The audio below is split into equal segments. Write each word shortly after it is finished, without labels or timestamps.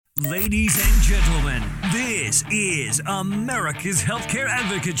Ladies and gentlemen, this is America's Healthcare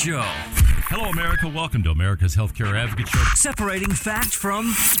Advocate Show. Hello, America. Welcome to America's Healthcare Advocate Show. Separating fact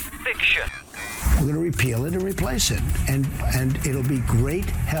from fiction. We're going to repeal it and replace it. And it'll be great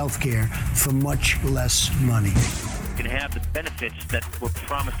health care for much less money. Can have the benefits that were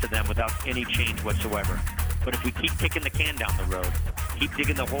promised to them without any change whatsoever. But if we keep kicking the can down the road, keep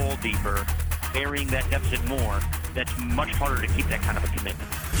digging the hole deeper, burying that deficit more, that's much harder to keep that kind of a commitment.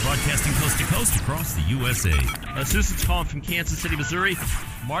 Broadcasting coast to coast across the USA. Susan's calling from Kansas City, Missouri.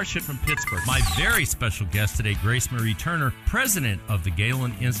 Marcia from Pittsburgh. My very special guest today, Grace Marie Turner, president of the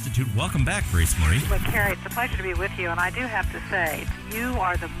Galen Institute. Welcome back, Grace Marie. Well, Cary, it's a pleasure to be with you, and I do have to say, you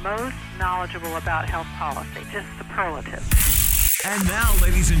are the most knowledgeable about health policy, just superlative. And now,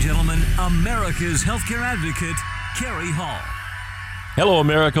 ladies and gentlemen, America's Healthcare Advocate, Cary Hall. Hello,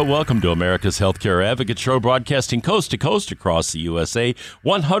 America. Welcome to America's Healthcare Advocate Show, broadcasting coast to coast across the USA.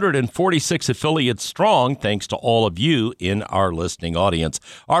 146 affiliates strong, thanks to all of you in our listening audience.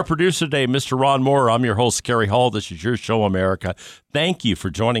 Our producer today, Mr. Ron Moore. I'm your host, Cary Hall. This is your show, America. Thank you for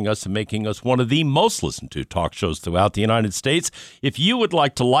joining us and making us one of the most listened to talk shows throughout the United States. If you would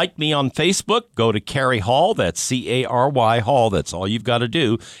like to like me on Facebook, go to Cary Hall. That's C-A-R-Y Hall. That's all you've got to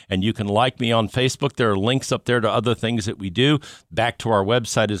do. And you can like me on Facebook. There are links up there to other things that we do. Back to our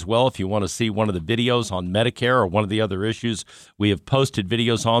website as well. If you want to see one of the videos on Medicare or one of the other issues we have posted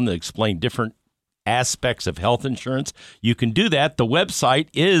videos on that explain different aspects of health insurance, you can do that. The website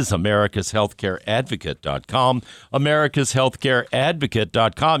is americashealthcareadvocate.com,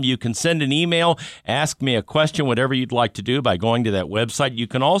 americashealthcareadvocate.com. You can send an email, ask me a question, whatever you'd like to do by going to that website. You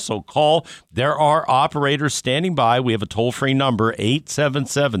can also call. There are operators standing by. We have a toll-free number,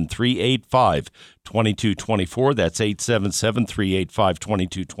 877-385-2224. That's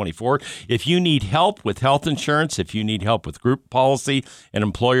 877-385-2224. If you need help with health insurance, if you need help with group policy and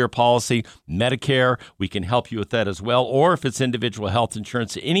employer policy, Medicare, we can help you with that as well. Or if it's individual health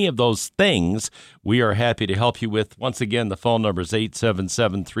insurance, any of those things, we are happy to help you with. Once again, the phone number is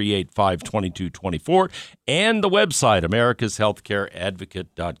 877-385-2224 and the website,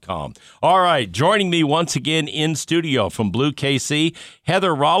 americashealthcareadvocate.com. All right, joining me once again in studio from BlueKC,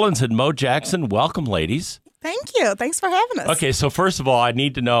 Heather Rollins and Mo Jackson. Welcome, ladies. Thank you. Thanks for having us. Okay, so first of all, I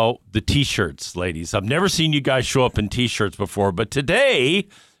need to know the T-shirts, ladies. I've never seen you guys show up in T-shirts before, but today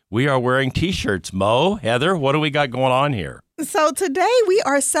we are wearing T-shirts. Mo, Heather, what do we got going on here? So today we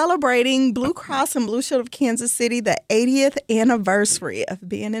are celebrating Blue Cross and Blue Shield of Kansas City, the 80th anniversary of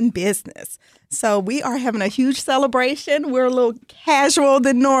being in business. So we are having a huge celebration. We're a little casual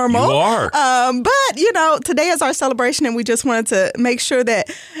than normal. You are. But, today is our celebration, and we just wanted to make sure that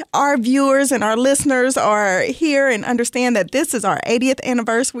our viewers and our listeners are here and understand that this is our 80th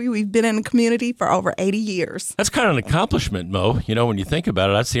anniversary. We've been in the community for over 80 years. That's kind of an accomplishment, Mo. When you think about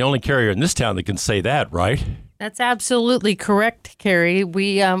it, that's the only carrier in this town that can say that, right? That's absolutely correct, Cary.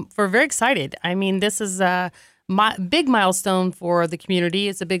 We're very excited. I mean, this is a big milestone for the community.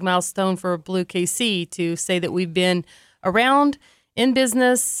 It's a big milestone for BlueKC to say that we've been around in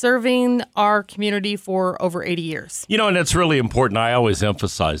business, serving our community for over 80 years. And it's really important. I always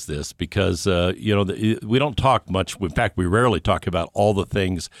emphasize this because, we don't talk much. In fact, we rarely talk about all the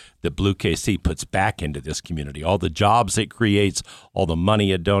things that BlueKC puts back into this community, all the jobs it creates, all the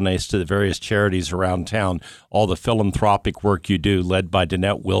money it donates to the various charities around town, all the philanthropic work you do, led by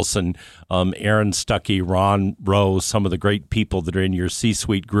Danette Wilson, Aaron Stuckey, Ron Rowe, some of the great people that are in your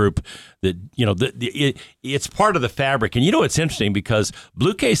C-suite group. That it's part of the fabric. And it's interesting because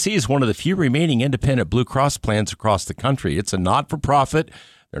BlueKC is one of the few remaining independent Blue Cross plans across the country. It's a not-for-profit.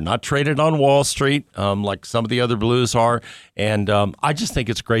 They're not traded on Wall Street like some of the other Blues are. And I just think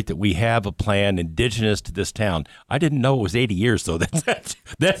it's great that we have a plan indigenous to this town. I didn't know it was 80 years, though. That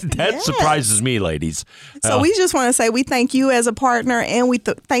yes. Surprises me, ladies. So we just want to say we thank you as a partner, and we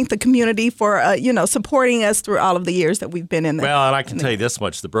thank the community for, supporting us through all of the years that we've been in there. Well, and I can tell you this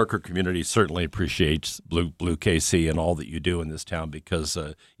much. The broker community certainly appreciates BlueKC and all that you do in this town because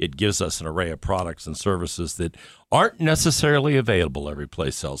it gives us an array of products and services that aren't necessarily available every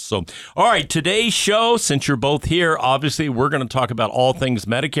place else. So, all right, today's show, since you're both here, obviously we're going to talk about all things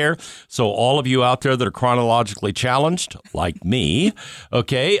Medicare. So all of you out there that are chronologically challenged, like me,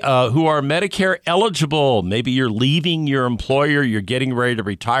 okay, who are Medicare eligible, maybe you're leaving your employer, you're getting ready to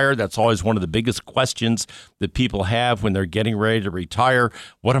retire. That's always one of the biggest questions that people have when they're getting ready to retire.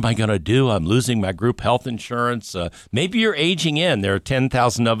 What am I going to do? I'm losing my group health insurance. Maybe you're aging in. There are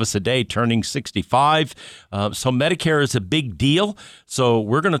 10,000 of us a day turning 65. So Medicare is a big deal. So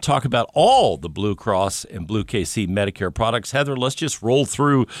we're going to talk about all the Blue Cross and BlueKC Medicare products. Heather, let's just roll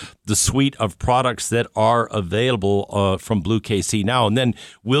through the suite of products that are available from BlueKC now, and then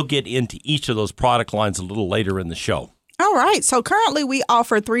we'll get into each of those product lines a little later in the show. All right. So currently we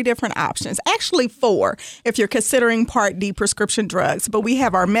offer 3 different options, actually 4 if you're considering Part D prescription drugs. But we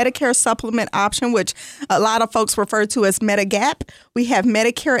have our Medicare supplement option, which a lot of folks refer to as Medigap. We have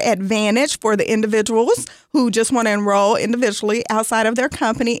Medicare Advantage for the individuals who just want to enroll individually outside of their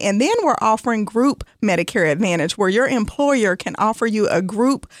company. And then we're offering Group Medicare Advantage, where your employer can offer you a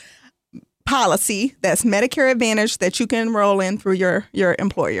group policy that's Medicare Advantage that you can enroll in through your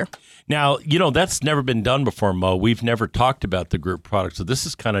employer. Now, that's never been done before, Mo. We've never talked about the group product, so this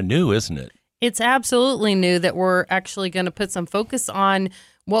is kind of new, isn't it? It's absolutely new that we're actually going to put some focus on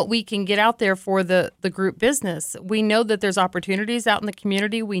what we can get out there for the group business. We know that there's opportunities out in the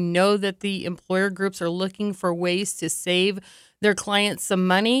community. We know that the employer groups are looking for ways to save their clients some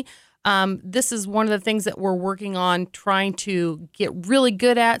money. This is one of the things that we're working on trying to get really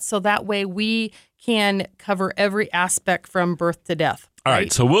good at, so that way we can cover every aspect from birth to death. All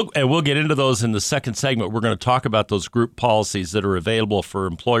right, so we'll get into those in the second segment. We're going to talk about those group policies that are available for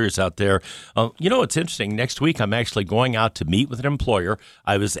employers out there. It's interesting. Next week, I'm actually going out to meet with an employer.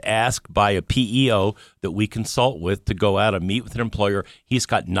 I was asked by a PEO that we consult with to go out and meet with an employer. He's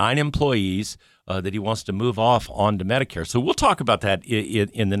got 9 employees that he wants to move off onto Medicare. So we'll talk about that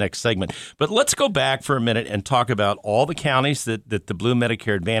in the next segment. But let's go back for a minute and talk about all the counties that the Blue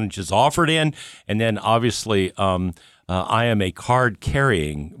Medicare Advantage is offered in, and then obviously I am a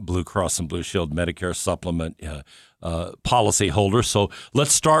card-carrying Blue Cross and Blue Shield Medicare supplement policy holder. So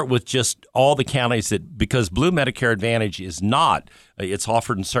let's start with just all the counties because Blue Medicare Advantage is not, it's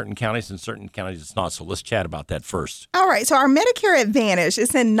offered in certain counties, and certain counties it's not. So let's chat about that first. All right. So our Medicare Advantage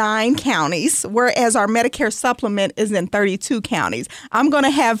is in 9 counties, whereas our Medicare Supplement is in 32 counties. I'm going to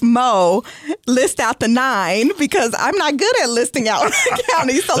have Mo list out the 9 because I'm not good at listing out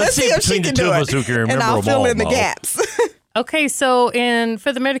counties. So let's see if she can do it. And I'll fill in the gaps. Okay, so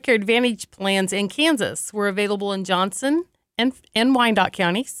for the Medicare Advantage plans in Kansas, we're available in Johnson and Wyandotte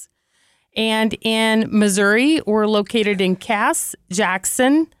counties. And in Missouri, we're located in Cass,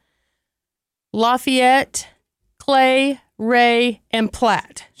 Jackson, Lafayette, Clay, Ray, and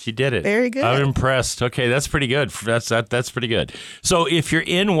Platte. She did it. Very good. I'm impressed. Okay, that's pretty good. That's pretty good. So if you're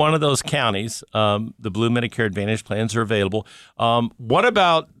in one of those counties, the Blue Medicare Advantage plans are available. What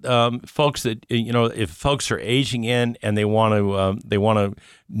about folks that if folks are aging in and they want to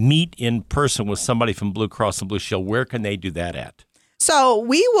meet in person with somebody from Blue Cross and Blue Shield? Where can they do that at? So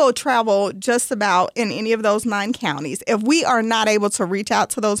we will travel just about in any of those 9 counties. If we are not able to reach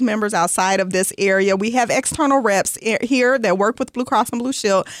out to those members outside of this area, we have external reps here that work with Blue Cross and Blue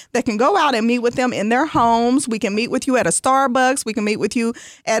Shield that can go out and meet with them in their homes. We can meet with you at a Starbucks. We can meet with you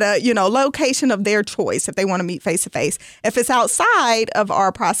at a location of their choice if they want to meet face to face. If it's outside of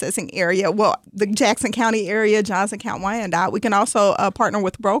our processing area, the Jackson County area, Johnson County, Wyandotte, we can also partner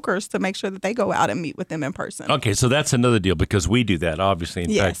with brokers to make sure that they go out and meet with them in person. Okay, so that's another deal because we do that. Obviously, in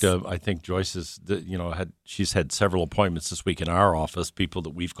yes. fact, I think Joyce is, she's had several appointments this week in our office, people that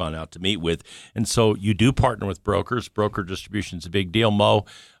we've gone out to meet with, and so you do partner with brokers. Broker distribution is a big deal, Mo,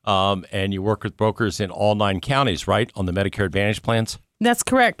 and you work with brokers in all 9 counties, right, on the Medicare Advantage plans? That's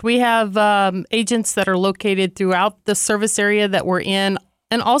correct. We have agents that are located throughout the service area that we're in,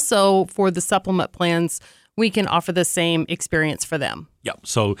 and also for the supplement plans, we can offer the same experience for them. Yeah.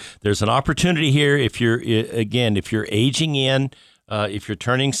 So there's an opportunity here if you're aging in. If you're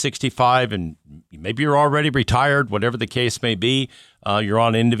turning 65 and maybe you're already retired, whatever the case may be, you're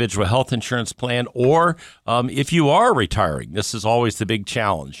on an individual health insurance plan, or if you are retiring, this is always the big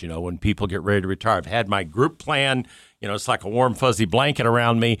challenge. When people get ready to retire, I've had my group plan. It's like a warm, fuzzy blanket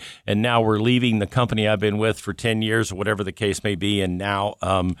around me, and now we're leaving the company I've been with for 10 years or whatever the case may be, and now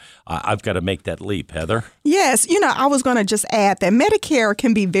I've got to make that leap. Heather? Yes. I was going to just add that Medicare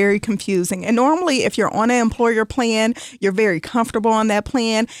can be very confusing, and normally if you're on an employer plan, you're very comfortable on that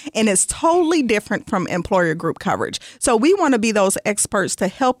plan, and it's totally different from employer group coverage. So we want to be those experts to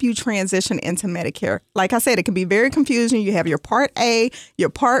help you transition into Medicare. Like I said, it can be very confusing. You have your Part A, your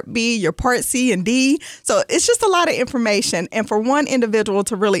Part B, your Part C, and D. So it's just a lot of information information. And for one individual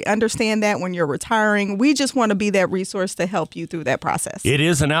to really understand that when you're retiring, we just want to be that resource to help you through that process. It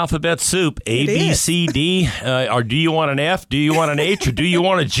is an alphabet soup, A, B, C, D, or do you want an F, do you want an H, or do you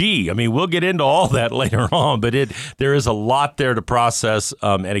want a G? I mean, we'll get into all that later on, but there is a lot there to process,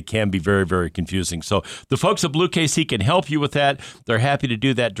 and it can be very, very confusing. So the folks at BlueKC can help you with that. They're happy to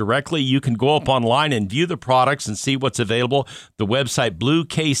do that directly. You can go up online and view the products and see what's available. The website,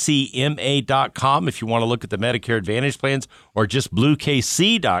 BlueKCMA.com, if you want to look at the Medicare Advantage plans, or just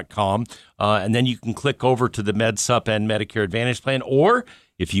BlueKC.com. And then you can click over to the MedSup and Medicare Advantage plan. Or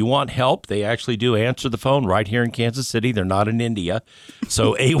if you want help, they actually do answer the phone right here in Kansas City. They're not in India.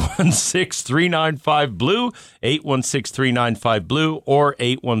 So 816-395-BLUE, 816-395-BLUE, or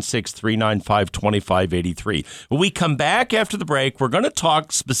 816-395-2583. When we come back after the break, we're going to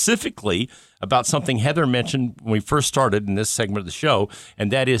talk specifically about something Heather mentioned when we first started in this segment of the show,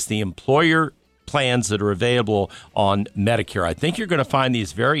 and that is the employer plans that are available on Medicare. I think you're going to find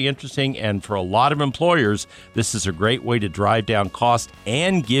these very interesting, and for a lot of employers, this is a great way to drive down cost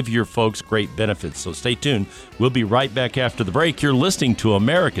and give your folks great benefits. So stay tuned. We'll be right back after the break. You're listening to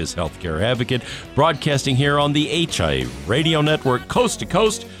America's Healthcare Advocate, broadcasting here on the HIA Radio Network, coast to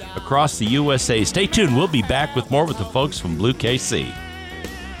coast across the USA. Stay tuned. We'll be back with more with the folks from BlueKC.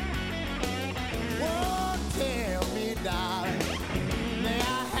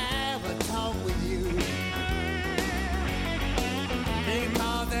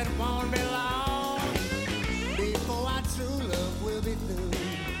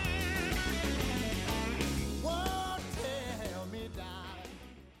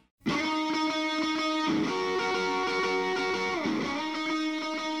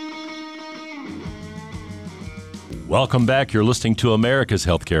 Welcome back. You're listening to America's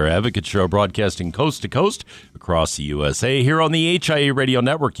Healthcare Advocate Show, broadcasting coast to coast across the USA. Here on the HIA Radio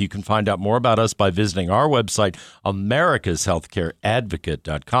Network, you can find out more about us by visiting our website,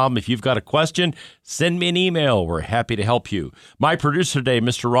 americashealthcareadvocate.com. If you've got a question, send me an email. We're happy to help you. My producer today,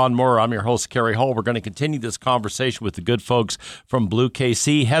 Mr. Ron Moore. I'm your host, Cary Hall. We're going to continue this conversation with the good folks from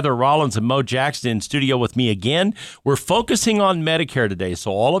BlueKC. Heather Rollins and Mo Jackson in studio with me again. We're focusing on Medicare today.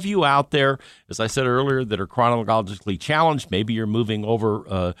 So all of you out there, as I said earlier, that are chronologically challenged, maybe you're moving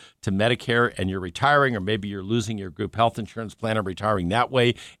over to Medicare and you're retiring, or maybe you're losing your group health insurance plan and retiring that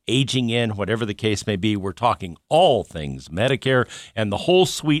way, aging in, whatever the case may be. We're talking all things Medicare and the whole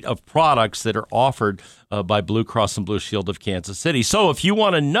suite of products that are offered by Blue Cross and Blue Shield of Kansas City. So if you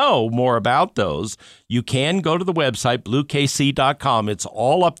want to know more about those, you can go to the website, BlueKC.com. It's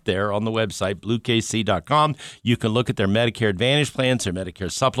all up there on the website, BlueKC.com. You can look at their Medicare Advantage plans, their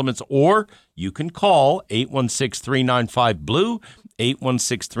Medicare supplements, or you can call 816-395-BLUE,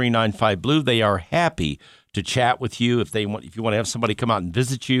 816-395-BLUE. They are happy to chat with you if you want to have somebody come out and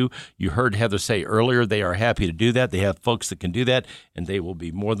visit you. You heard Heather say earlier they are happy to do that. They have folks that can do that, and they will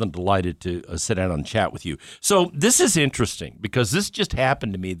be more than delighted to sit down and chat with you. So this is interesting because this just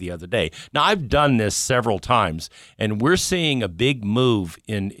happened to me the other day. Now, I've done this several times, and we're seeing a big move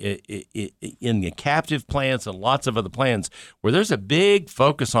in the captive plans and lots of other plans where there's a big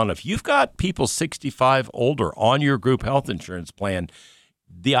focus on if you've got people 65 older on your group health insurance plan,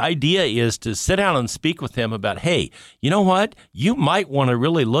 the idea is to sit down and speak with them about, hey, you know what? You might want to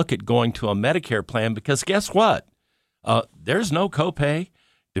really look at going to a Medicare plan because guess what? There's no copay,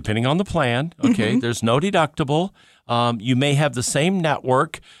 depending on the plan. Okay, There's no deductible. You may have the same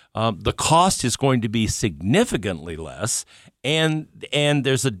network. The cost is going to be significantly less, and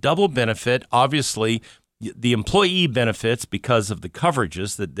there's a double benefit. Obviously, the employee benefits because of the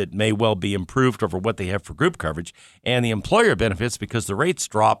coverages that may well be improved over what they have for group coverage, and the employer benefits because the rates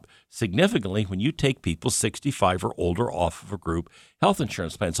drop significantly when you take people 65 or older off of a group health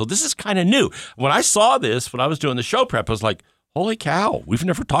insurance plan. So this is kind of new. When I saw this, when I was doing the show prep, I was like, holy cow, we've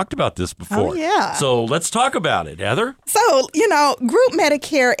never talked about this before. Oh, yeah. So let's talk about it, Heather. So, Group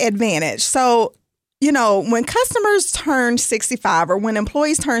Medicare Advantage. So, when customers turn 65 or when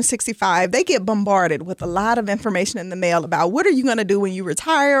employees turn 65, they get bombarded with a lot of information in the mail about what are you going to do when you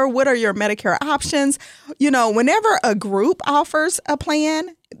retire? What are your Medicare options? Whenever a group offers a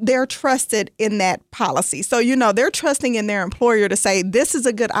plan, they're trusted in that policy. So, they're trusting in their employer to say, this is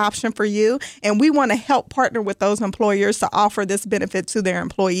a good option for you. And we want to help partner with those employers to offer this benefit to their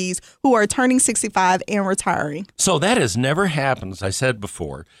employees who are turning 65 and retiring. So that has never happened, as I said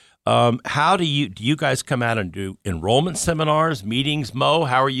before. How do you guys come out and do enrollment seminars, meetings? Mo,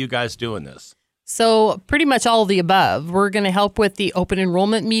 how are you guys doing this? So pretty much all of the above. We're going to help with the open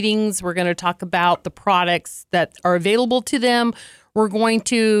enrollment meetings. We're going to talk about the products that are available to them. We're going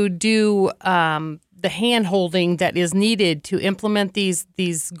to do the hand-holding that is needed to implement these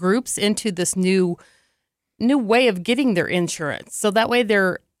groups into this new new way of getting their insurance. So that way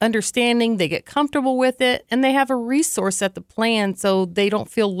they're understanding, they get comfortable with it, and they have a resource at the plan so they don't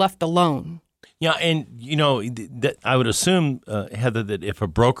feel left alone. Yeah, and I would assume, Heather, that if a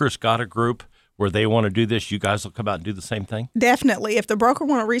broker's got a group where they want to do this, you guys will come out and do the same thing? Definitely. If the broker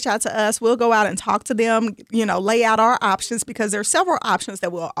want to reach out to us, we'll go out and talk to them, lay out our options, because there are several options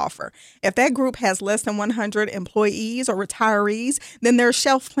that we'll offer. If that group has less than 100 employees or retirees, then there are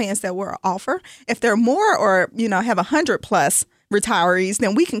shelf plans that we'll offer. If they're more or, have 100 plus retirees,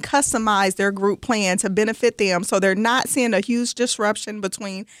 then we can customize their group plan to benefit them so they're not seeing a huge disruption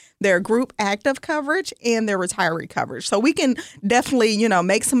between their group active coverage and their retiree coverage. So we can definitely,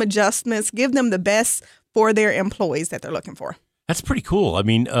 make some adjustments, give them the best for their employees that they're looking for. That's pretty cool. I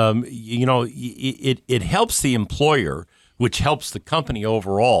mean, it helps the employer, which helps the company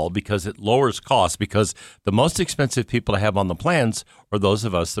overall because it lowers costs, because the most expensive people to have on the plans are those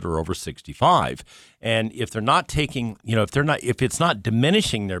of us that are over 65. And if they're not taking, if it's not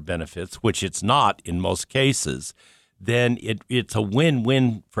diminishing their benefits, which it's not in most cases, then it's a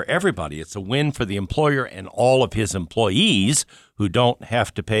win-win for everybody. It's a win for the employer and all of his employees who don't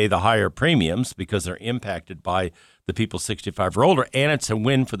have to pay the higher premiums because they're impacted by the people 65 or older. And it's a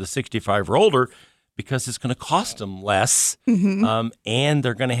win for the 65 or older because it's going to cost them less, and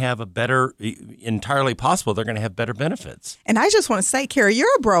they're going to have entirely possible, they're going to have better benefits. And I just want to say, Cary,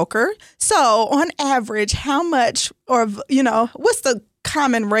 you're a broker. So on average, how much, or, what's the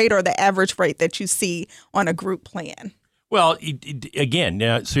common rate or the average rate that you see on a group plan? Well,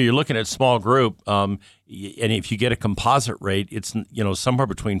 again, so you're looking at small group, and if you get a composite rate, it's somewhere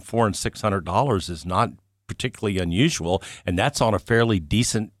between $400 and $600 is not particularly unusual, and that's on a fairly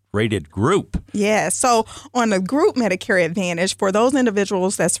decent rated group. Yeah. So on the group Medicare Advantage, for those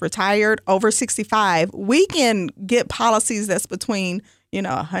individuals that's retired over 65, we can get policies that's between,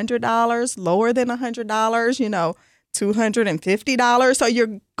 $100, lower than $100, $250. So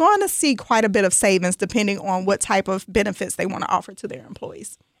you're going to see quite a bit of savings depending on what type of benefits they want to offer to their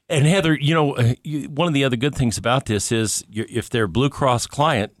employees. And Heather, one of the other good things about this is if they're a Blue Cross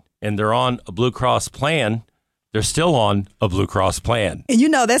client and they're on a Blue Cross plan, they're still on a Blue Cross plan.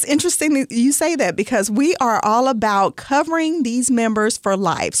 And that's interesting that you say that, because we are all about covering these members for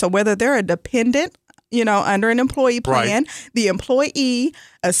life. So whether they're a dependent, under an employee plan, right, the employee,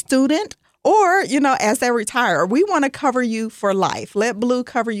 a student, or, as they retire, we want to cover you for life. Let Blue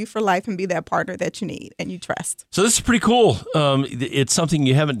cover you for life and be that partner that you need and you trust. So this is pretty cool. It's something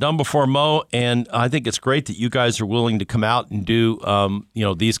you haven't done before, Mo, and I think it's great that you guys are willing to come out and do,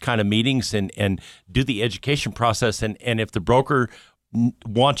 these kind of meetings and do the education process. And if the broker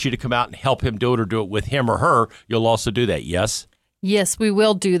wants you to come out and help him do it or do it with him or her, you'll also do that, yes? Yes, we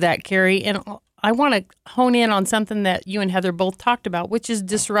will do that, Cary. And I want to hone in on something that you and Heather both talked about, which is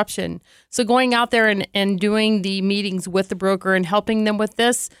disruption. So going out there and doing the meetings with the broker and helping them with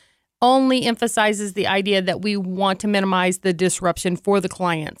this only emphasizes the idea that we want to minimize the disruption for the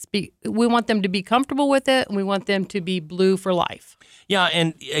clients. We want them to be comfortable with it, and we want them to be Blue for life. Yeah,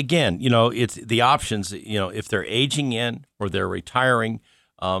 and again, it's the options, if they're aging in or they're retiring,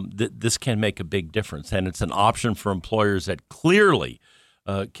 this can make a big difference. And it's an option for employers that clearly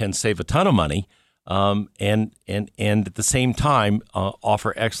can save a ton of money, and at the same time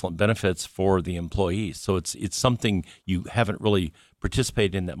offer excellent benefits for the employees. So it's something you haven't really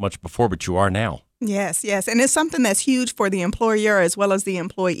participated in that much before, but you are now. Yes. And it's something that's huge for the employer as well as the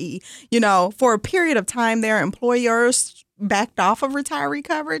employee. For a period of time there, employers backed off of retiree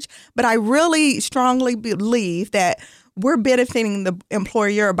coverage, but I really strongly believe that we're benefiting the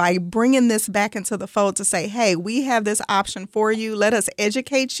employer by bringing this back into the fold to say, hey, we have this option for you. Let us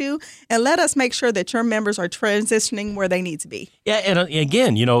educate you and let us make sure that your members are transitioning where they need to be. Yeah. And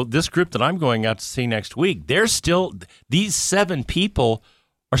again, this group that I'm going out to see next week, these 7 people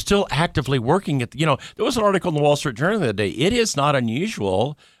are still actively working at, there was an article in the Wall Street Journal the other day. It is not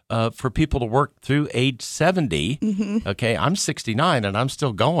unusual for people to work through age 70. Mm-hmm. Okay, I'm 69 and I'm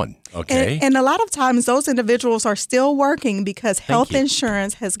still going. Okay, and a lot of times those individuals are still working because health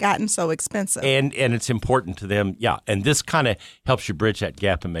insurance has gotten so expensive, and it's important to them. Yeah, and this kind of helps you bridge that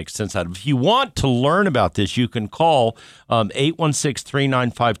gap and makes sense out of it. If you want to learn about this, you can call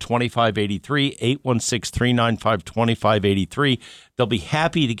 816-395-2583. 816-395-2583. They'll be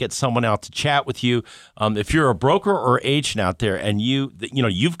happy to get someone out to chat with you. If you're a broker or agent out there and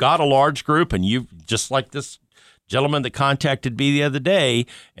you've got a large group and you just like this gentleman that contacted me the other day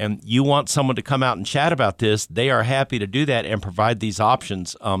and you want someone to come out and chat about this, they are happy to do that and provide these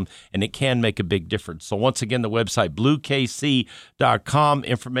options, and it can make a big difference. So once again, the website, BlueKC.com,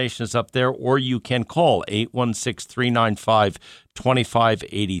 information is up there, or you can call 816-395-2583.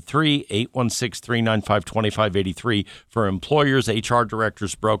 2583, 816-395-2583. For employers, HR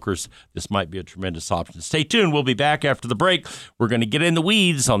directors, brokers, this might be a tremendous option. Stay tuned. We'll be back after the break. We're going to get in the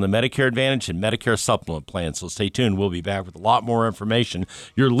weeds on the Medicare Advantage and Medicare Supplement plan. So stay tuned. We'll be back with a lot more information.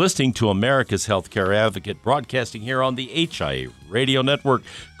 You're listening to America's Healthcare Advocate, broadcasting here on the HIA Radio Network,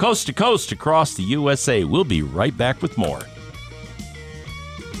 coast to coast across the USA. We'll be right back with more.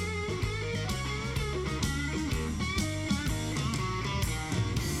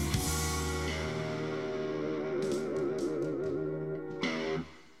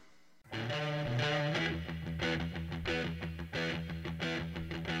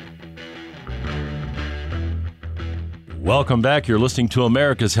 Welcome back. You're listening to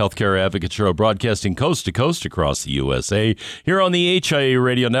America's Healthcare Advocate Show, broadcasting coast to coast across the USA. Here on the HIA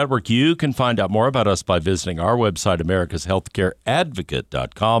Radio Network, you can find out more about us by visiting our website,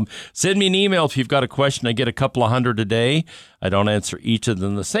 americashealthcareadvocate.com. Send me an email if you've got a question. I get a couple of hundred a day. I don't answer each of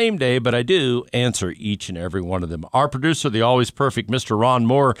them the same day, but I do answer each and every one of them. Our producer, the always perfect Mr. Ron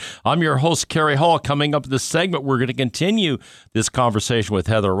Moore. I'm your host, Cary Hall. Coming up in this segment, we're going to continue this conversation with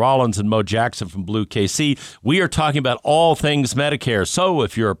Heather Rollins and Mo Jackson from BlueKC. We are talking about all things Medicare. So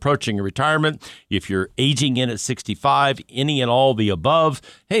if you're approaching retirement, if you're aging in at 65, any and all the above,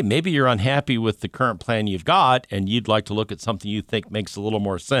 hey, maybe you're unhappy with the current plan you've got and you'd like to look at something you think makes a little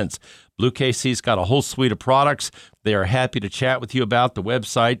more sense. BlueKC's got a whole suite of products. They are happy to chat with you about the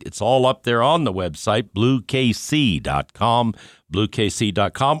website. It's all up there on the website, BlueKC.com,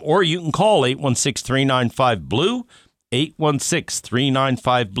 BlueKC.com, or you can call 816-395-BLUE,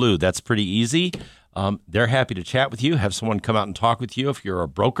 816-395-BLUE. That's pretty easy. They're happy to chat with you, have someone come out and talk with you if you're a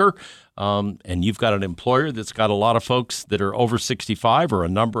broker, and you've got an employer that's got a lot of folks that are over 65 or a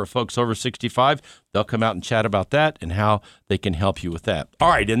number of folks over 65. They'll come out and chat about that and how they can help you with that. All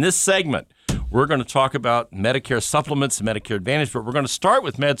right, in this segment, we're going to talk about Medicare supplements and Medicare Advantage, but we're going to start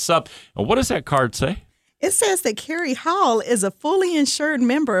with MedSup. And what does that card say? It says that Cary Hall is a fully insured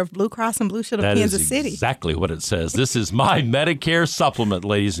member of Blue Cross and Blue Shield of Kansas City. That is exactly what it says. This is my Medicare supplement,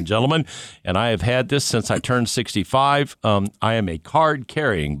 ladies and gentlemen, and I have had this since I turned 65. I am a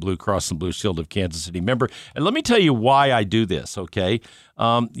card-carrying Blue Cross and Blue Shield of Kansas City member, and let me tell you why I do this, okay?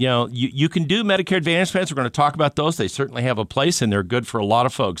 You can do Medicare Advantage plans. We're going to talk about those. They certainly have a place, and they're good for a lot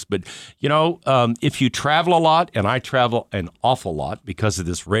of folks. But, if you travel a lot, and I travel an awful lot because of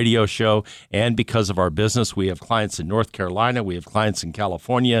this radio show and because of our business, we have clients in North Carolina, we have clients in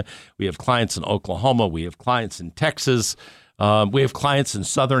California, we have clients in Oklahoma, we have clients in Texas. We have clients in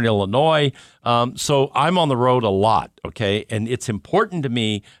Southern Illinois. So I'm on the road a lot, okay? And it's important to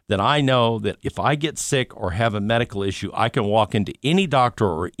me that I know that if I get sick or have a medical issue, I can walk into any doctor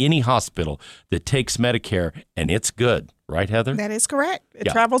or any hospital that takes Medicare, and it's good. Right, Heather? That is correct. It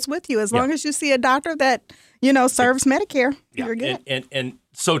travels with you. As long as you see a doctor that, serves Medicare, you're good. And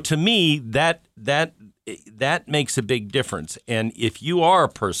so to me, that makes a big difference. And if you are a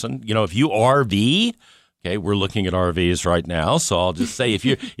person, if you RV, okay, we're looking at RVs right now, so I'll just say if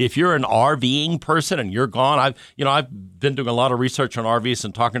you're an RVing person and you're gone, I've been doing a lot of research on RVs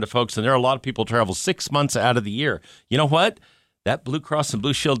and talking to folks, and there are a lot of people who travel 6 months out of the year. You know what? That Blue Cross and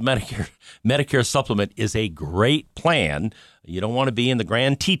Blue Shield Medicare supplement is a great plan. You don't want to be in the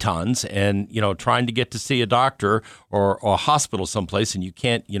Grand Tetons and trying to get to see a doctor or a hospital someplace, and you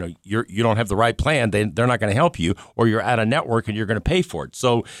can't. You don't have the right plan. They're not going to help you, or you're out of network and you're going to pay for it.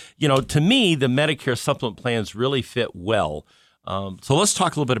 So to me, the Medicare supplement plans really fit well. So let's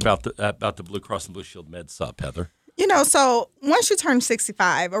talk a little bit about the Blue Cross and Blue Shield MedSup, Heather. So once you turn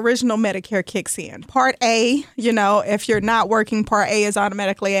 65, original Medicare kicks in. Part A, if you're not working, Part A is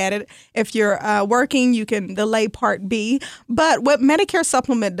automatically added. If you're working, you can delay Part B. But what Medicare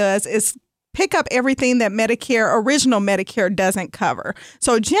Supplement does is pick up everything that original Medicare doesn't cover.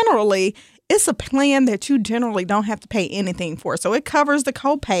 So generally, it's a plan that you generally don't have to pay anything for. So it covers the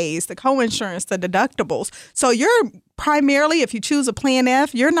co-pays, the co-insurance, the deductibles. So you're primarily, if you choose a Plan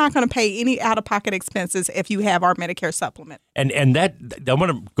F, you're not going to pay any out-of-pocket expenses if you have our Medicare supplement. And that I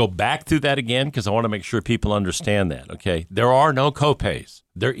want to go back through that again because I want to make sure people understand that, okay? There are no co-pays.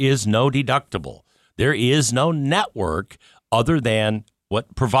 There is no deductible. There is no network other than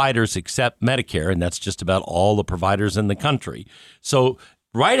what providers accept Medicare, and that's just about all the providers in the country. So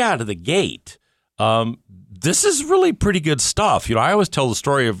right out of the gate, this is really pretty good stuff. I always tell the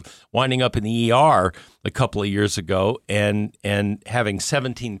story of winding up in the ER a couple of years ago and having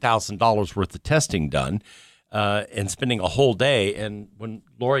 $17,000 worth of testing done and spending a whole day. And when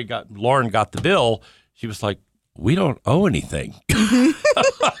Lauren got the bill, she was like, "We don't owe anything."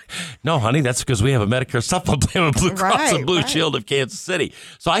 No, honey, that's because we have a Medicare supplement plan with Blue Cross and Blue Shield of Kansas City.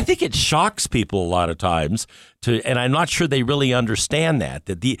 So I think it shocks people a lot of times and I'm not sure they really understand that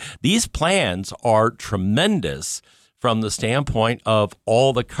these plans are tremendous from the standpoint of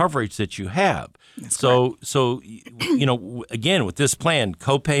all the coverage that you have. So, again, with this plan,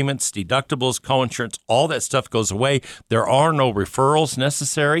 co-payments, deductibles, co-insurance, all that stuff goes away. There are no referrals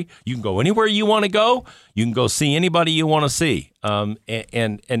necessary. You can go anywhere you want to go. You can go see anybody you want to see. And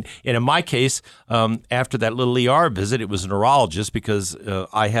in my case, after that little ER visit, it was a neurologist because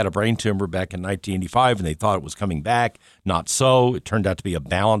I had a brain tumor back in 1985 and they thought it was coming back. Not so. It turned out to be a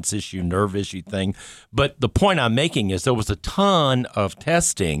balance issue, nerve issue thing. But the point I'm making is there was a ton of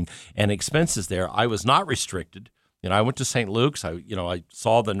testing and expenses there. I was not restricted. I went to St. Luke's. I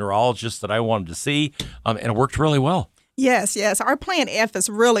saw the neurologist that I wanted to see, and it worked really well. Yes. Our Plan F is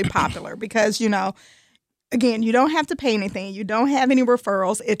really popular because, again, you don't have to pay anything. You don't have any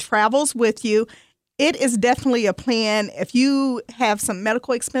referrals. It travels with you. It is definitely a plan. If you have some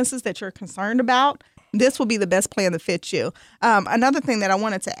medical expenses that you're concerned about, this will be the best plan that fits you. Another thing that I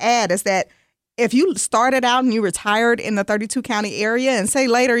wanted to add is that if you started out and you retired in the 32-county area and say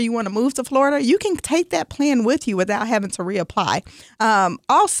later you want to move to Florida, you can take that plan with you without having to reapply.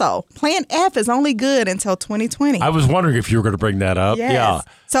 Also, Plan F is only good until 2020. I was wondering if you were going to bring that up. Yes. Yeah.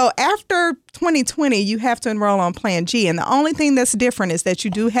 So after 2020, you have to enroll on Plan G. And the only thing that's different is that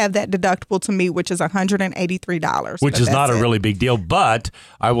you do have that deductible to meet, which is $183. Which is not a really big deal. But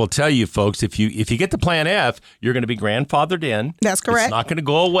I will tell you, folks, if you get the Plan F, you're going to be grandfathered in. That's correct. It's not going to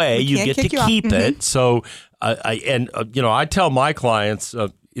go away. You get to keep it. So, I tell my clients,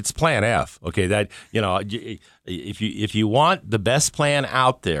 it's Plan F. Okay, that if you want the best plan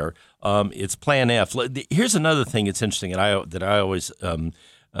out there, it's Plan F. Here's another thing that's interesting, and that I always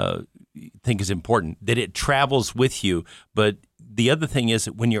think is important, that it travels with you. But the other thing is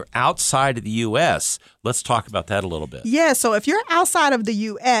that when you're outside of the U.S., let's talk about that a little bit. Yeah, so if you're outside of the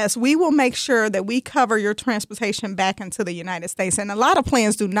U.S., we will make sure that we cover your transportation back into the United States. And a lot of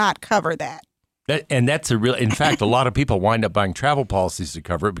plans do not cover that. And that's in fact, a lot of people wind up buying travel policies to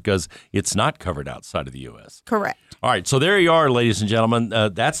cover it because it's not covered outside of the U.S. Correct. All right. So there you are, ladies and gentlemen.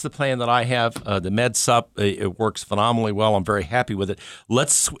 That's the plan that I have. The MedSup, it works phenomenally well. I'm very happy with it.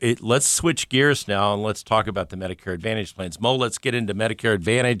 Let's switch gears now and let's talk about the Medicare Advantage plans. Mo, let's get into Medicare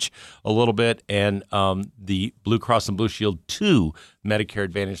Advantage a little bit and the Blue Cross and Blue Shield 2 Medicare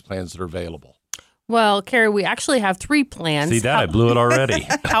Advantage plans that are available. Well, Cary, we actually have 3 plans. See that? I blew it already.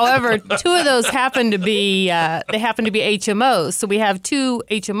 However, 2 of those happen to be HMOs. So we have 2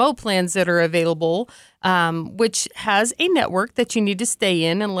 HMO plans that are available, which has a network that you need to stay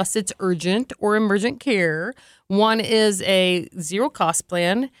in unless it's urgent or emergent care. One is a zero-cost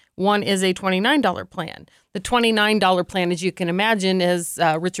plan. One is a $29 plan. The $29 plan, as you can imagine, has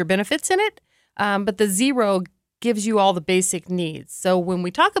richer benefits in it, but the zero gives you all the basic needs. So when we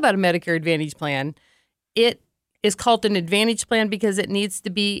talk about a Medicare Advantage plan, it is called an Advantage plan because it needs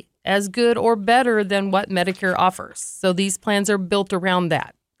to be as good or better than what Medicare offers. So these plans are built around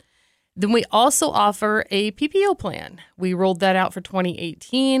that. Then we also offer a PPO plan. We rolled that out for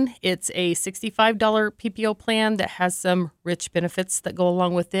 2018. It's a $65 PPO plan that has some rich benefits that go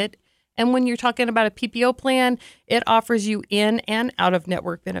along with it. And when you're talking about a PPO plan, it offers you in and out of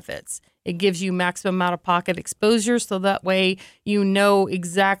network benefits. It gives you maximum out-of-pocket exposure, so that way you know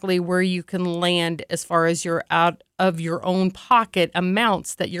exactly where you can land as far as your out of your own pocket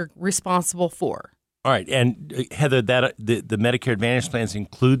amounts that you're responsible for. All right. And Heather, that the Medicare Advantage plans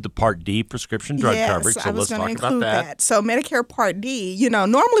include the Part D prescription drug coverage. So let's talk about that. So Medicare Part D,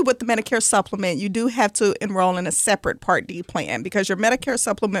 normally with the Medicare supplement, you do have to enroll in a separate Part D plan because your Medicare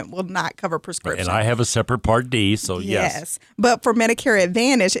supplement will not cover prescription. And I have a separate Part D, so yes. But for Medicare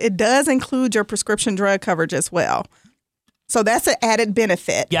Advantage, it does include your prescription drug coverage as well. So that's an added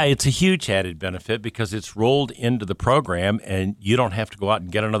benefit. Yeah, it's a huge added benefit because it's rolled into the program and you don't have to go out and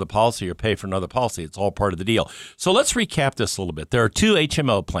get another policy or pay for another policy. It's all part of the deal. So let's recap this a little bit. There are 2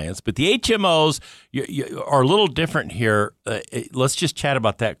 HMO plans, but the HMOs are a little different here. Let's just chat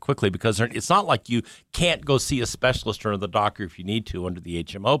about that quickly because it's not like you can't go see a specialist or the doctor if you need to under the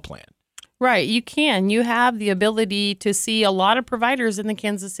HMO plan. Right, you can. You have the ability to see a lot of providers in the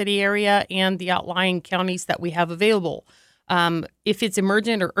Kansas City area and the outlying counties that we have available. If it's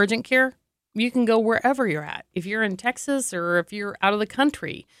emergent or urgent care, you can go wherever you're at. If you're in Texas or if you're out of the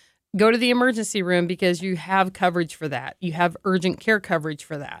country, go to the emergency room because you have coverage for that. You have urgent care coverage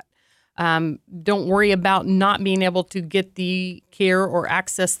for that. Don't worry about not being able to get the care or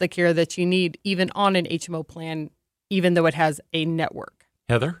access the care that you need, even on an HMO plan, even though it has a network.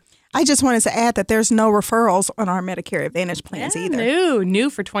 Heather? I just wanted to add that there's no referrals on our Medicare Advantage plans either. New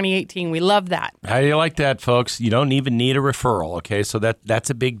for 2018. We love that. How do you like that, folks? You don't even need a referral, okay? So that's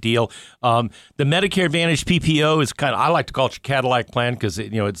a big deal. The Medicare Advantage PPO is I like to call it your Cadillac plan because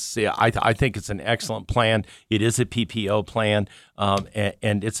I think it's an excellent plan. It is a PPO plan,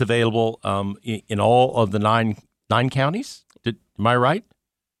 and it's available in all of the nine counties. Am I right?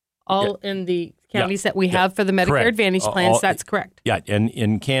 All in the counties that we have for the Medicare Advantage plans. That's correct. Yeah, and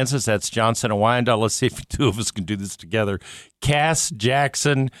in Kansas, that's Johnson and Wyandotte. Let's see if the two of us can do this together. Cass,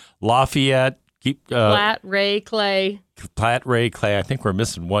 Jackson, Lafayette, Platte, Ray, Clay. Platte, Ray, Clay. I think we're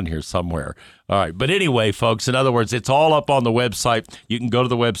missing one here somewhere. All right. But anyway, folks, in other words, it's all up on the website. You can go to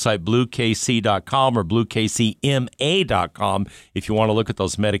the website, BlueKC.com or BlueKCMA.com if you want to look at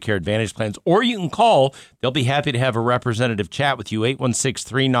those Medicare Advantage plans. Or you can call. They'll be happy to have a representative chat with you,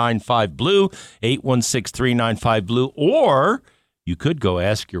 816-395-BLUE, 816-395-BLUE. Or you could go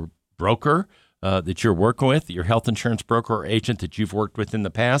ask your broker that you're working with, your health insurance broker or agent that you've worked with in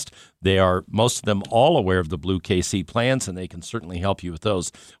the past. They are, most of them, all aware of the BlueKC plans, and they can certainly help you with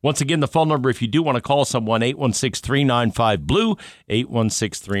those. Once again, the phone number, if you do want to call someone, 816-395-BLUE,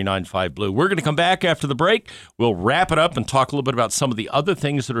 816-395-BLUE. We're going to come back after the break. We'll wrap it up and talk a little bit about some of the other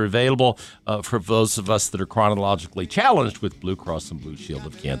things that are available for those of us that are chronologically challenged with Blue Cross and Blue Shield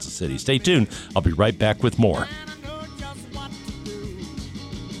of Kansas City. Stay tuned. I'll be right back with more.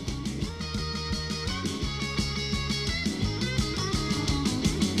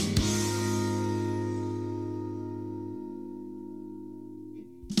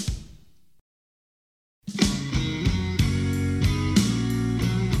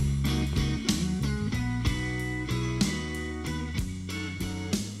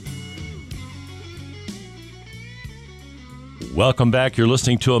 Welcome back. You're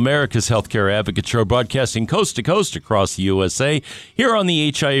listening to America's Healthcare Advocate Show, broadcasting coast to coast across the USA. Here on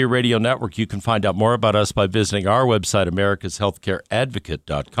the HIA Radio Network, you can find out more about us by visiting our website,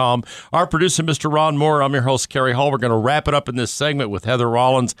 americashealthcareadvocate.com. Our producer, Mr. Ron Moore. I'm your host, Cary Hall. We're going to wrap it up in this segment with Heather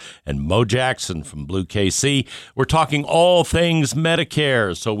Rollins and Mo Jackson from BlueKC. We're talking all things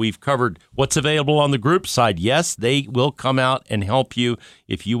Medicare. So we've covered what's available on the group side. Yes, they will come out and help you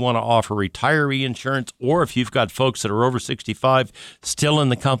if you want to offer retiree insurance, or if you've got folks that are over 65 still in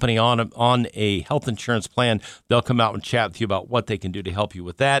the company on a health insurance plan. They'll come out and chat with you about what they can do to help you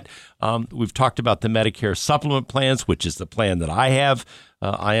with that. We've talked about the Medicare supplement plans, which is the plan that I have.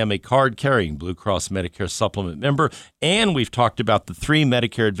 I am a card-carrying Blue Cross Medicare supplement member, and we've talked about the 3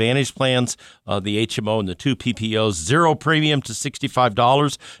 Medicare Advantage plans, the HMO and the 2 PPOs, 0 premium to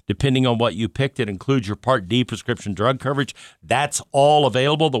 $65, depending on what you picked. It includes your Part D prescription drug coverage. That's all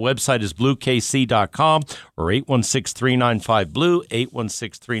available. The website is BlueKC.com or 816-395-BLUE,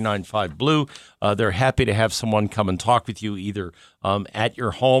 816-395-BLUE. They're happy to have someone come and talk with you either at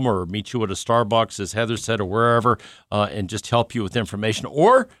your home or meet you at a Starbucks, as Heather said, or wherever, and just help you with information.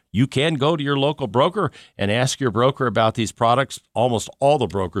 Or you can go to your local broker and ask your broker about these products. Almost all the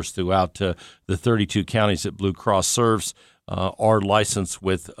brokers throughout the 32 counties that Blue Cross serves are licensed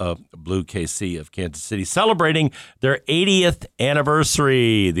with BlueKC of Kansas City, celebrating their 80th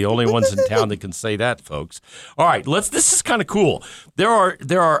anniversary. The only ones in town that can say that, folks. All right, this is kind of cool. There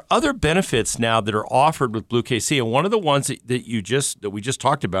are other benefits now that are offered with BlueKC, and one of the ones that we just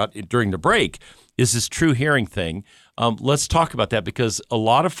talked about during the break is this True Hearing thing. Let's talk about that because a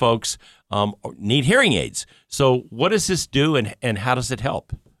lot of folks need hearing aids. So what does this do, and how does it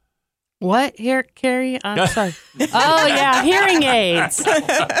help? What? Here, Cary? I'm sorry. Oh, yeah, hearing aids.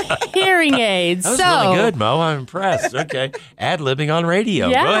 Hearing aids. That was really good, Mo. I'm impressed. Okay. Ad-libbing on radio.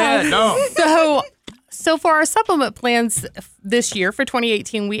 Yeah. Go ahead. No. So for our supplement plans this year, for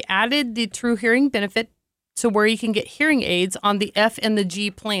 2018, we added the True Hearing benefit to where you can get hearing aids on the F and the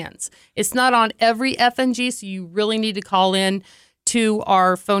G plans. It's not on every F and G, so you really need to call in to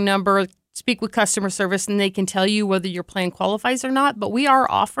our phone number, speak with customer service, and they can tell you whether your plan qualifies or not. But we are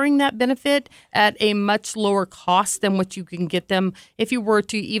offering that benefit at a much lower cost than what you can get them if you were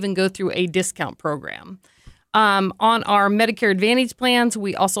to even go through a discount program. On our Medicare Advantage plans,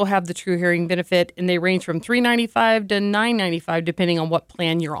 we also have the True Hearing benefit, and they range from $395 to $995 depending on what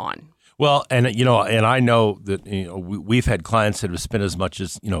plan you're on. Well, and I know that we've had clients that have spent as much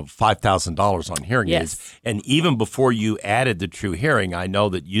as $5,000 on hearing aids, and even before you added the True Hearing, I know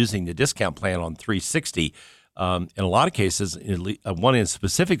that using the discount plan on 360, in a lot of cases, one in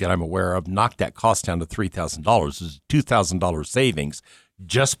specific that I'm aware of, knocked that cost down to $3,000. It's $2,000 savings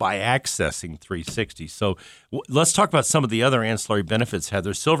just by accessing 360. So let's talk about some of the other ancillary benefits,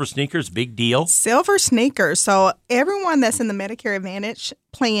 Heather. Silver sneakers, big deal. Silver sneakers. So everyone that's in the Medicare Advantage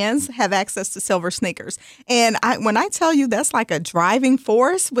plans have access to silver sneakers. And when I tell you that's like a driving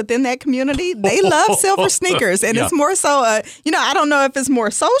force within that community, they love silver sneakers. And it's more so, I don't know if it's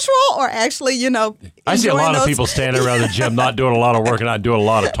more social or actually, I see a lot of people standing around the gym, not doing a lot of work and not doing a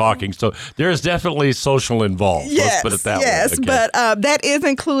lot of talking. So there's definitely social involved. Let's put it that way. Yes, okay. But that is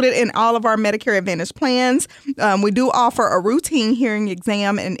included in all of our Medicare Advantage plans. We do offer a routine hearing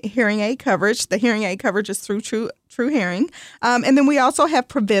exam and hearing aid coverage. The hearing aid coverage is through True Hearing. And then we also have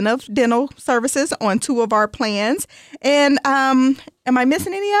preventive dental services on 2 of our plans. And am I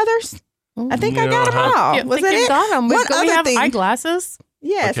missing any others? I think I got them all. Yeah, Was that it? Got them. We have eyeglasses.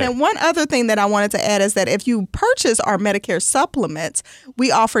 Yes, and one other thing that I wanted to add is that if you purchase our Medicare supplements,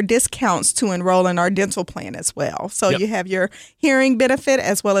 we offer discounts to enroll in our dental plan as well. So you have your hearing benefit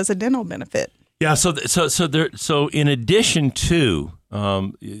as well as a dental benefit. Yeah, so in addition to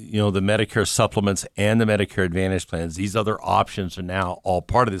the Medicare supplements and the Medicare Advantage plans, these other options are now all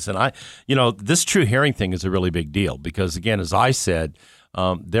part of this. And this True Hearing thing is a really big deal because, again, as I said,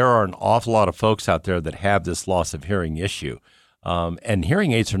 there are an awful lot of folks out there that have this loss of hearing issue. And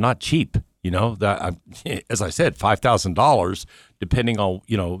hearing aids are not cheap. As I said, $5,000, depending on,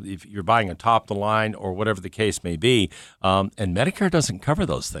 if you're buying a top of the line or whatever the case may be. And Medicare doesn't cover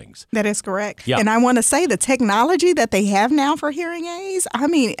those things. That is correct. Yeah. And I want to say the technology that they have now for hearing aids,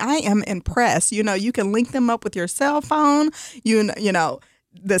 I am impressed. You can link them up with your cell phone.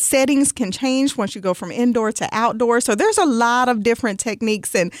 The settings can change once you go from indoor to outdoor. So there's a lot of different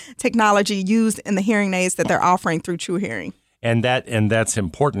techniques and technology used in the hearing aids that they're offering through True Hearing. And that's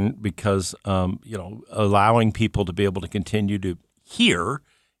important because allowing people to be able to continue to hear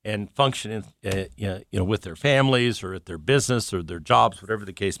and function with their families or at their business or their jobs, whatever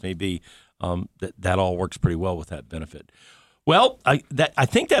the case may be, that all works pretty well with that benefit. Well, I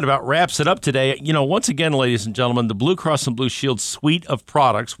think that about wraps it up today. Once again, ladies and gentlemen, the Blue Cross and Blue Shield suite of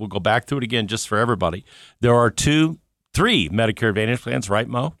products. We'll go back through it again just for everybody. There are 3 Medicare Advantage plans, right,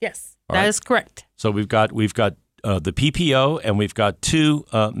 Mo? Yes, that is correct. So we've got the PPO, and we've got 2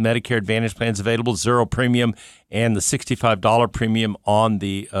 Medicare Advantage plans available, 0 premium and the $65 premium on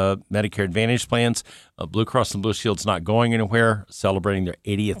the Medicare Advantage plans. Blue Cross and Blue Shield's not going anywhere, celebrating their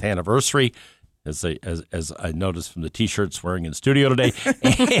 80th anniversary, as I noticed from the T-shirts wearing in the studio today,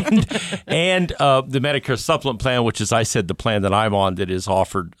 and the Medicare Supplement plan, which is, I said, the plan that I'm on that is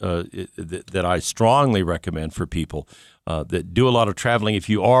offered, that I strongly recommend for people that do a lot of traveling. If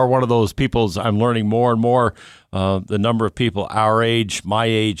you are one of those people, I'm learning more and more, the number of people our age, my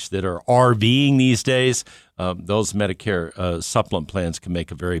age, that are RVing these days, those Medicare supplement plans can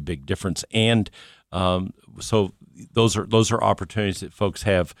make a very big difference. And so those are opportunities that folks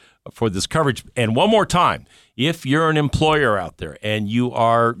have for this coverage. And one more time, if you're an employer out there and you've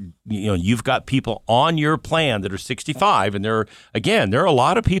got people on your plan that are 65, and there are a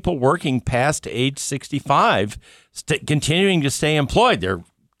lot of people working past age 65, continuing to stay employed. They're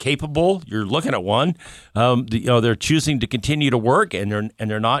capable. You're looking at one. They're choosing to continue to work, and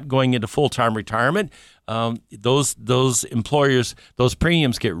they're not going into full-time retirement. Those employers, those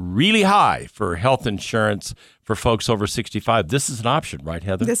premiums get really high for health insurance for folks over 65. This is an option, right,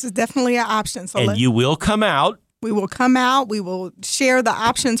 Heather? This is definitely an option. So you will come out. We will come out. We will share the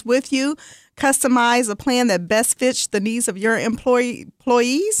options with you, customize a plan that best fits the needs of your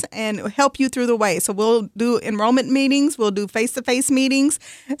employees, and help you through the way. So we'll do enrollment meetings. We'll do face-to-face meetings,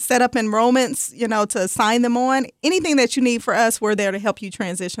 set up enrollments, to sign them on. Anything that you need for us, we're there to help you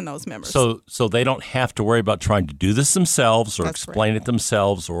transition those members. So they don't have to worry about trying to do this themselves or That's explain right. it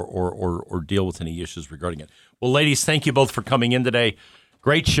themselves or deal with any issues regarding it. Well, ladies, thank you both for coming in today.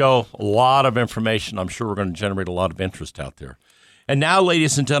 Great show, a lot of information. I'm sure we're going to generate a lot of interest out there. And now,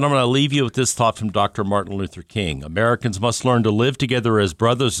 ladies and gentlemen, I'll leave you with this thought from Dr. Martin Luther King. Americans must learn to live together as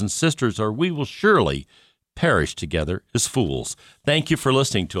brothers and sisters, or we will surely perish together as fools. Thank you for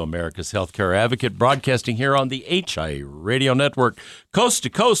listening to America's Healthcare Advocate, broadcasting here on the HIA Radio Network, coast to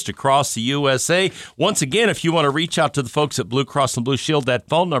coast across the USA. Once again, if you want to reach out to the folks at Blue Cross and Blue Shield, that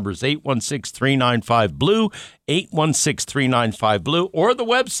phone number is 816-395-BLUE, 816-395-BLUE, or the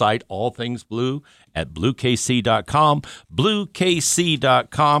website, All Things Blue, at BlueKC.com,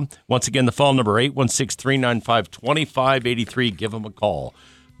 BlueKC.com. Once again, the phone number, 816-395-2583. Give them a call.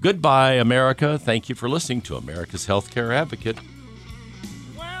 Goodbye, America. Thank you for listening to America's Healthcare Advocate.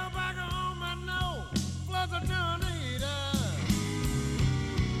 Well, back home I know floods are tornadoes.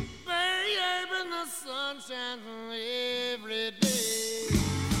 Baby, in the sunshine.